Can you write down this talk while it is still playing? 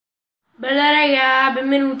Bella raga,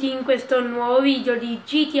 benvenuti in questo nuovo video di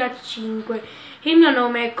GTA 5. Il mio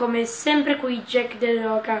nome è come sempre qui Jack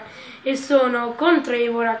Dell'Oca e sono con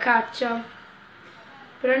Trevor a Caccia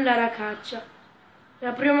per andare a Caccia. È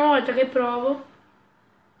la prima volta che provo.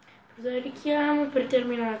 Richiamo per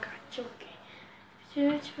terminare la caccia, ok.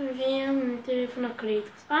 Vediamo il telefono a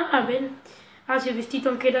Cletus. Ah, bene. Ah, si è vestito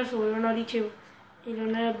anche da solo, no, dicevo. E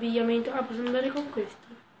non è abbigliamento. Ah, posso andare con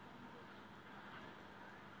questo?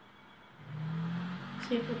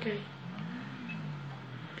 Sì, ok.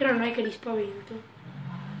 Però non è che li spavento.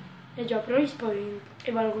 Già, però li spavento.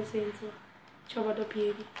 E vado col senso. Ciao, vado a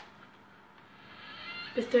piedi.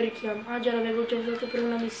 Questo richiamo. Ah, già l'avevo già usato per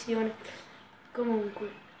una missione.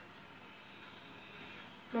 Comunque.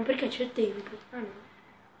 Ma perché c'è tempo? Ah no.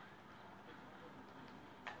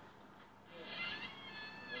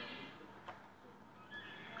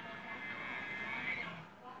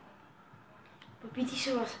 Papiti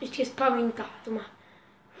si è spaventato, ma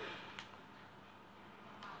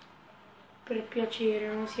per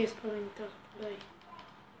piacere, non si è spaventato, dai.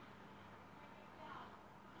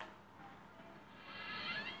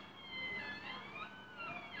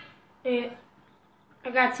 E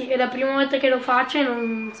ragazzi, è la prima volta che lo faccio e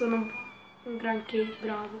non sono un granché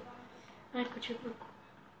bravo. Ecco, c'è qualcuno.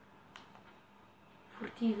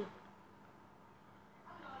 Furtivo.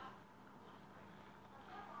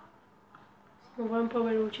 Ma vai un po'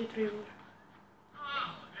 veloce, Trevor.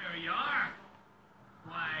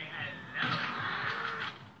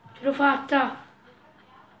 Ce l'ho fatta!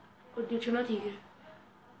 Oddio, c'è una tigre.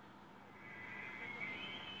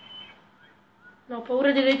 No, ho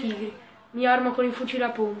paura delle tigri. Mi armo con il fucile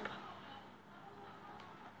a pompa.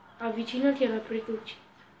 Avvicinati alla preda uccisa.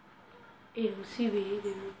 E non si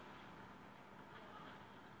vede.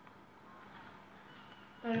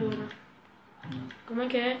 Allora. Com'è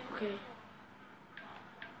che è? Ok.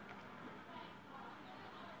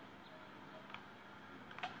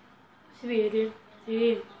 Si vede?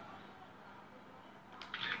 Sì.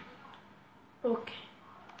 Ok.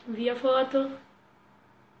 Invia foto.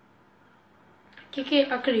 Che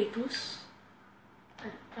a Cletus?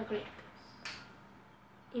 A Cletus.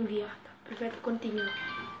 Inviata. Perfetto, continua.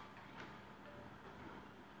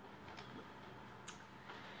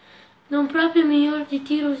 Non proprio il miglior di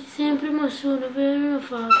tiro di sempre, ma sono ben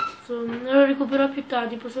fatto. Lo recupero più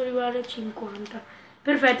tardi, posso arrivare a 50.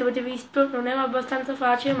 Perfetto, avete visto? Non è abbastanza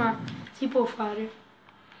facile, ma si può fare.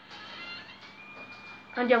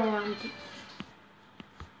 Andiamo avanti.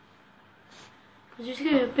 Così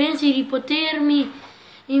scrive: pensi di potermi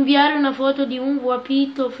inviare una foto di un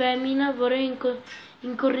guapito femmina? Vorrei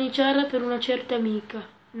incorniciarla per una certa amica.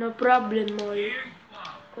 No problem, Molly.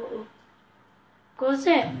 Oh.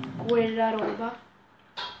 Cos'è quella roba?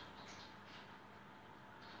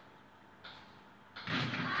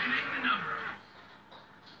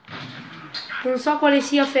 Non so quale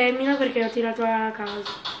sia femmina perché l'ho tirato a caso.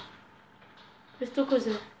 Questo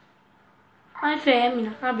cos'è? Ah, è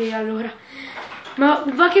femmina. Vabbè, allora. Ma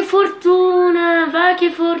va che fortuna! Va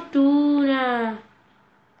che fortuna!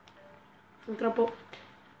 Sono troppo...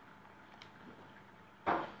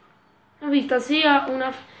 Ho visto sia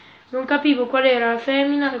una... Non capivo qual era la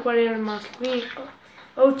femmina e qual era il maschio. Quindi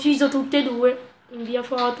ho ucciso tutte e due. Invia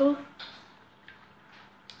foto.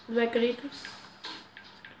 Dov'è Cletus?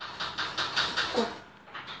 Qua.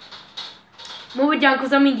 Mo vediamo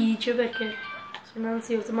cosa mi dice perché sono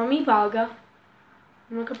ansiosa. Ma mi paga?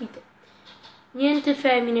 Non ho capito. Niente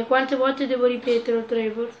femmine, quante volte devo ripeterlo,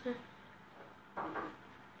 Trevor?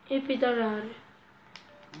 E pedalare.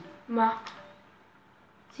 Ma...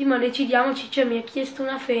 Sì, ma decidiamoci, cioè mi ha chiesto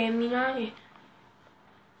una femmina e...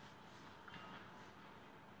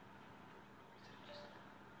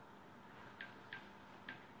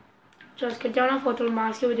 Cioè, scattiamo una foto al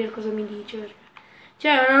maschio a vedere cosa mi dice. Perché...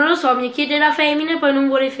 Cioè, non lo so, mi chiede la femmina e poi non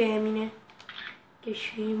vuole femmine. Che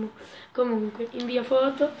scemo. Comunque, invia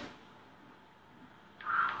foto.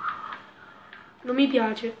 Non mi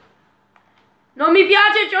piace. Non mi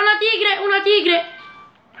piace, c'è una tigre, una tigre!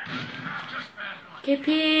 Che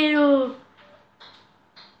pelo!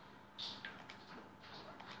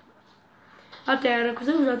 A terra, cosa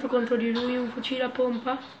hai usato contro di lui? Un fucile a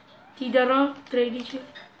pompa? Ti darò 13.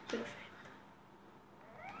 Perfetto.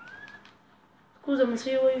 Scusa, ma se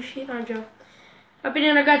io voglio uscire... Ah già. Va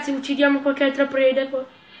bene ragazzi, uccidiamo qualche altra preda e poi...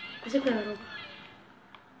 Cos'è quella roba?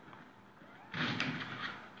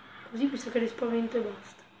 Così mi sa che le spavento e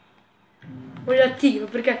basta. Voglio attivo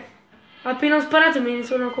perché appena ho sparato me ne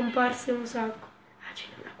sono comparse un sacco. Ah, c'è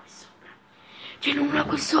una qui sopra. C'è una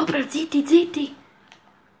qui sopra, zitti, zitti.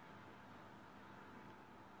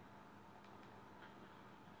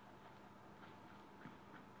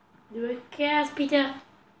 Dove caspita?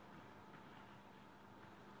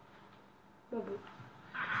 Vabbè.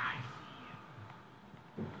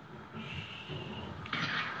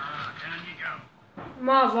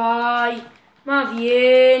 Ma vai, ma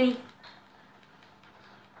vieni.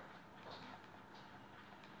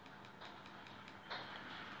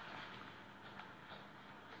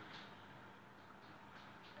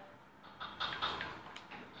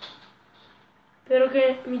 Spero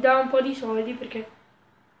che mi dà un po' di soldi perché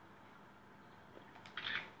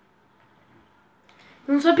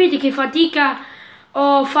non sapete che fatica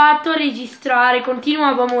ho fatto a registrare,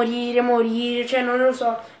 continuavo a morire, cioè non lo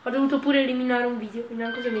so, ho dovuto pure eliminare un video,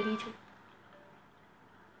 vediamo cosa mi dice.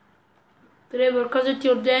 Trevor, cosa ti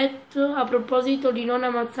ho detto a proposito di non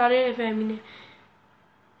ammazzare le femmine?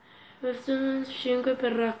 Questo 5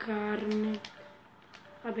 per la carne.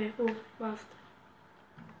 Vabbè, basta.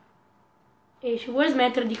 E ci vuoi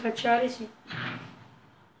smettere di cacciare? Sì.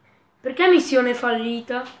 Perché missione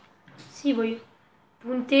fallita? Sì, voglio.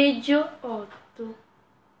 Punteggio 8.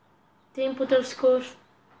 Tempo trascorso.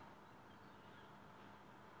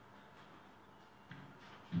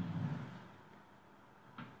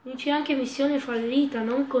 Dice anche missione fallita,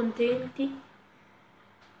 non contenti.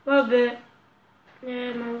 Vabbè.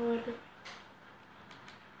 Ma guarda.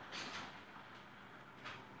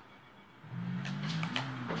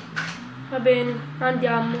 Va bene,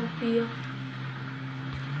 andiamo, via.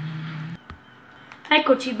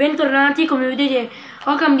 Eccoci, bentornati. Come vedete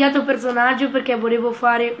ho cambiato personaggio perché volevo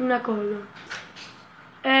fare una cosa.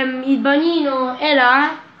 Il bagnino è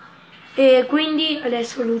là e quindi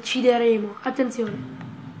adesso lo uccideremo. Attenzione.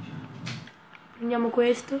 Prendiamo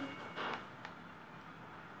questo.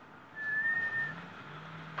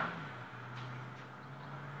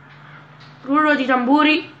 Rullo di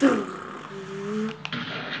tamburi.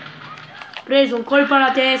 Preso un colpo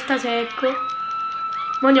alla testa secco.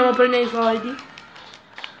 Ma andiamo a prendere i soldi.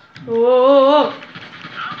 Oh.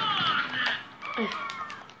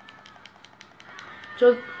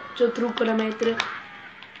 C'ho un trucco da mettere.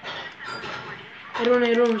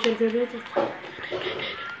 Erone, cercherete.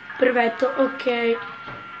 Perfetto, ok.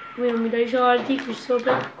 Qui non mi dai i soldi, qui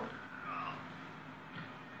sopra.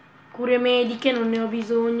 Cure mediche, non ne ho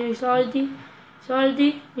bisogno. I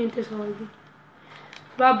soldi, niente soldi.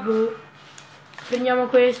 Vabbè. Prendiamo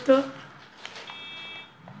questo.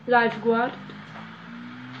 Lifeguard.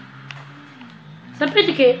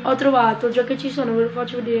 Sapete che ho trovato, già che ci sono, ve lo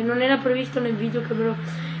faccio vedere, non era previsto nel video che ve lo...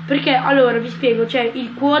 Perché, allora, vi spiego, c'è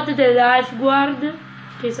il quad del lifeguard,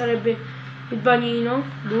 che sarebbe il bagnino,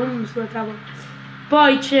 boom, sulla tavola.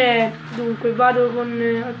 Poi c'è, dunque, vado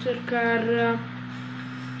a cercare,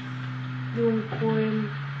 dunque,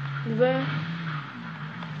 dov'è?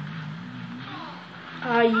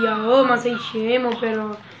 Aia, oh, ma sei scemo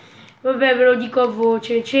però. Vabbè, ve lo dico a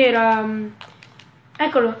voce, c'era...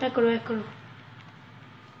 Eccolo.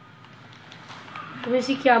 Come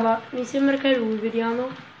si chiama? Mi sembra che è lui, vediamo.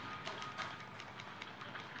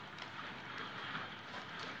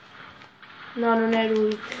 No, non è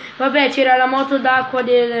lui. Vabbè, c'era la moto d'acqua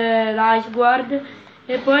del lifeguard.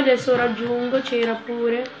 E poi adesso raggiungo, c'era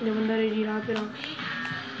pure. Devo andare di là però.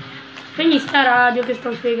 Spegni sta radio che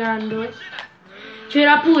sto spiegando.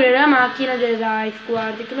 C'era pure la macchina del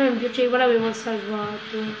lifeguard, che a me mi piaceva, l'avevo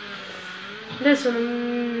salvato. Adesso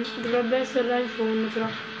non dovrebbe essere là in fondo però.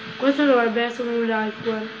 Questo dovrebbe essere un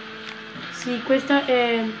lifeguard. Sì, questa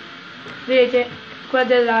è... Vedete, quella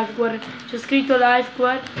del lifeguard. C'è scritto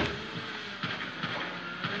lifeguard.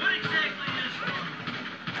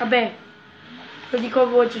 Vabbè, lo dico a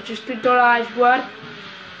voce, c'è scritto lifeguard.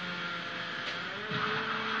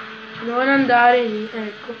 Non andare lì,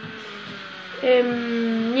 ecco.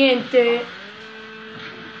 Niente.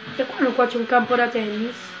 E qua c'è un campo da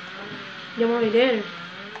tennis. Andiamo a vedere.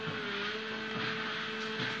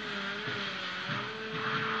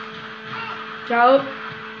 Ciao.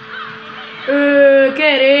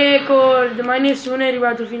 Che record. Ma nessuno è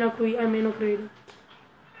arrivato fino a qui, almeno credo.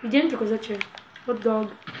 Qui dentro cosa c'è? Hot dog.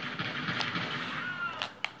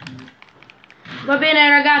 Va bene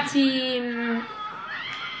ragazzi.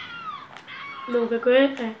 Dunque,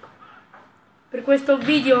 ecco. Per questo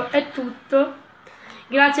video è tutto.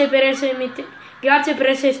 Grazie per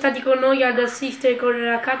essere stati con noi ad assistere con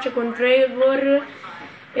la caccia con Trevor.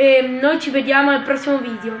 E noi ci vediamo al prossimo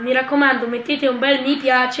video. Mi raccomando, mettete un bel mi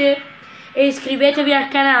piace e iscrivetevi al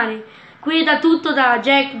canale. Qui è da tutto da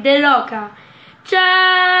Jack Dell'Oca.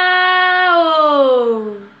 Ciao!